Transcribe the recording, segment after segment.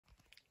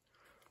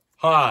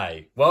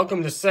Hi,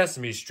 welcome to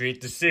Sesame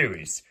Street, the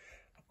series.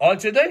 On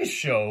today's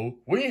show,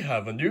 we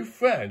have a new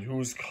friend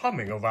who's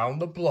coming around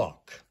the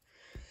block.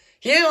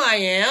 Here I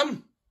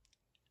am.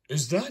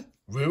 Is that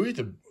really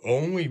the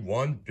only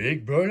one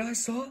Big Bird I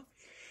saw?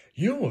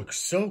 You look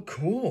so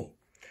cool.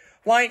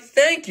 Why,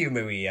 thank you,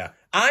 Maria.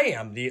 I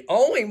am the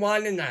only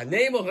one in our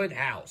neighborhood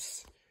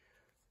house.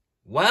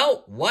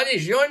 Well, what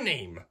is your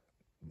name,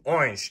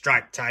 Orange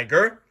Striped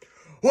Tiger?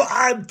 Well,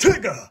 I'm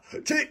Tigger.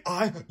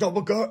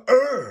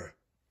 T-I-G-G-R.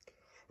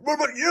 What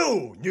about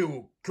you,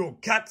 new cool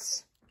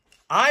cats?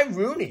 I'm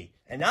Rooney.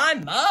 And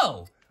I'm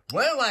Mo.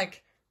 We're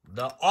like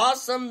the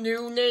awesome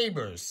new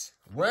neighbors.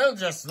 We'll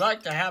just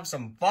like to have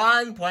some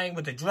fun playing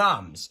with the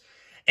drums.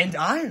 And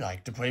I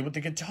like to play with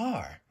the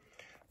guitar.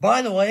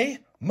 By the way,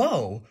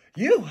 Mo,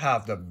 you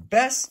have the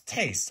best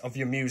taste of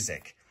your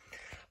music.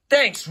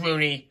 Thanks,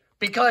 Rooney,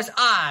 because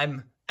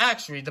I'm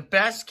actually the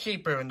best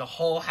keeper in the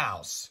whole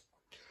house.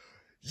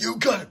 You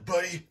got it,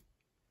 buddy.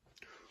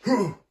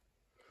 Whew.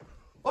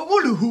 I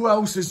wonder who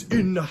else is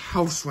in the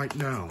house right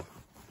now.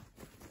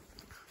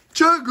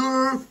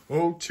 Tigger!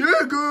 Oh,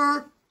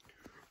 Tigger!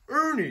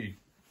 Ernie,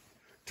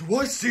 Do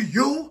I see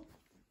you?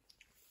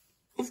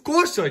 of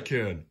course I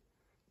can.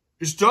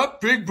 Is that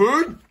Big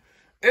Bird?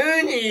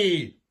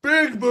 Ernie!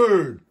 Big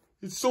Bird!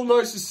 It's so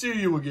nice to see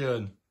you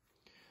again.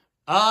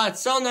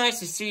 It's so nice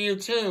to see you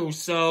too.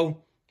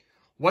 So,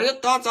 what are your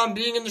thoughts on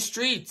being in the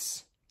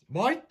streets?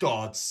 My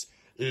thoughts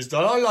is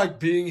that I like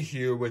being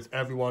here with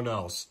everyone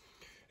else,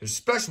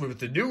 especially with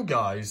the new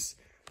guys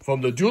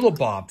from the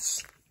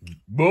Doodlebops,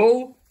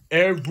 Mo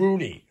and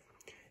Rooney.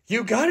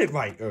 You got it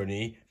right,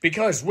 Ernie,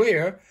 because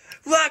we're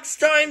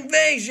Rockstar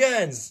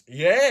Invasions!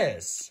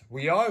 Yes,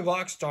 we are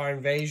Rockstar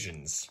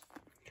Invasions.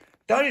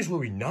 That is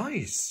really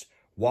nice.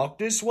 Walk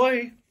this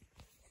way.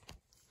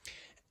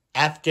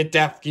 After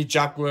Defky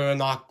Jockler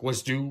and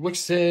Aqua's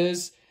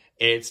Duixes,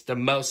 it's the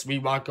most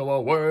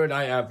remarkable word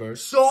I ever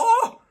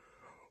saw.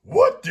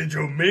 What did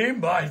you mean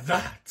by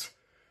that?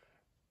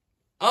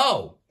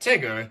 Oh,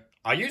 Tigger,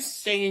 are you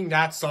singing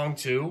that song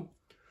too?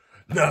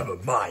 Never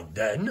mind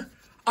then.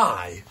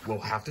 I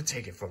will have to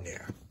take it from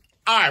there.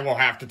 I will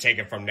have to take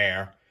it from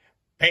there.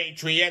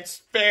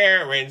 Patriots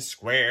fair and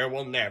square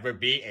will never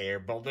be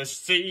able to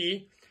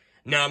see.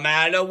 No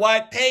matter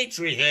what,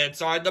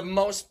 Patriots are the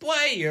most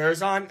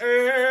players on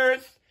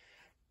earth.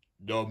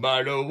 No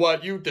matter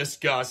what you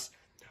discuss,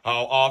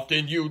 how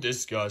often you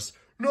discuss,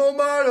 no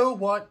matter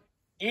what,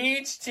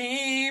 Each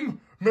team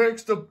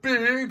makes the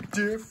big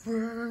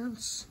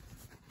difference.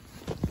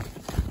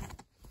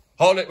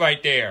 hold it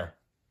right there.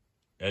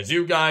 Has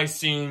you guys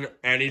seen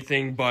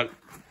anything but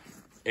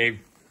a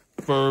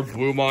fur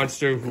blue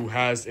monster who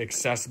has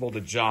accessible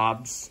to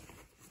jobs?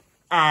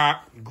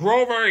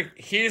 Grover,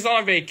 he's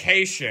on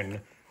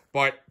vacation,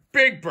 but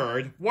Big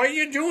Bird, what are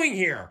you doing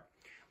here?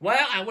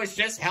 Well, I was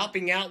just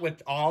helping out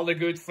with all the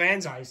good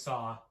friends I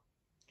saw.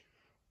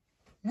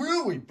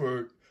 Really,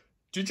 Bert?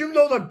 Did you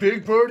know that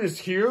Big Bird is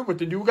here with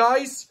the new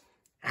guys?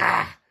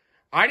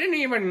 I didn't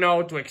even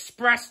know to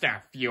express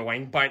that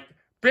feeling, but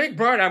Big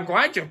Bird, I'm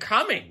glad you're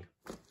coming.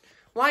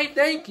 Why,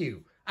 thank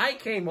you. I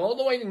came all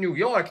the way to New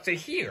York to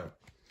here.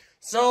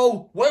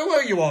 So, where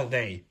were you all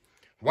day?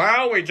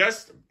 Well, we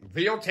just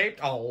videotaped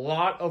a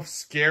lot of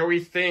scary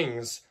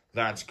things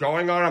that's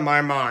going on in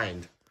my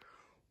mind.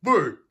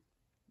 Bert,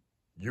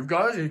 you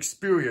gotta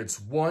experience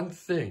one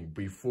thing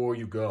before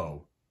you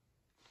go.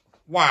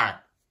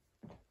 What?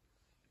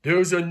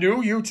 There's a new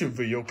YouTube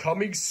video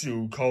coming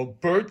soon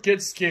called Bert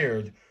Gets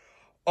Scared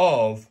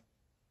of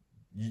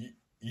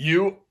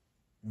UAV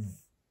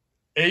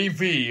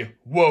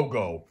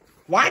Wogo.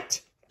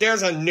 What?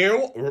 There's a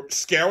new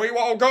scary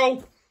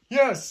logo?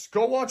 Yes,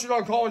 go watch it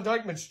on Colin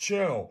Dykeman's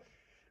channel.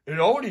 It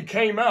already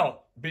came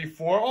out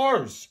before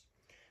ours.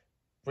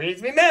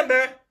 Please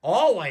remember,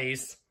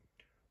 always,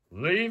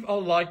 Leave a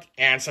like.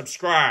 and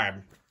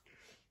subscribe.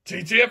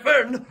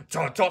 TTFN,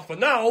 ta-ta for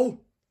now.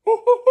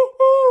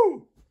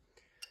 Hoo-hoo-hoo-hoo!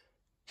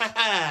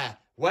 Haha.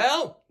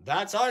 Well,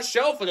 that's our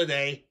show for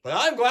today, but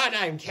I'm glad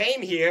I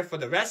came here for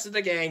the rest of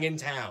the gang in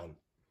town.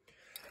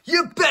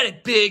 You bet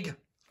it, Big.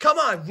 Come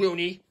on,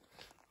 Rooney.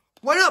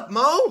 What up,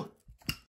 Mo?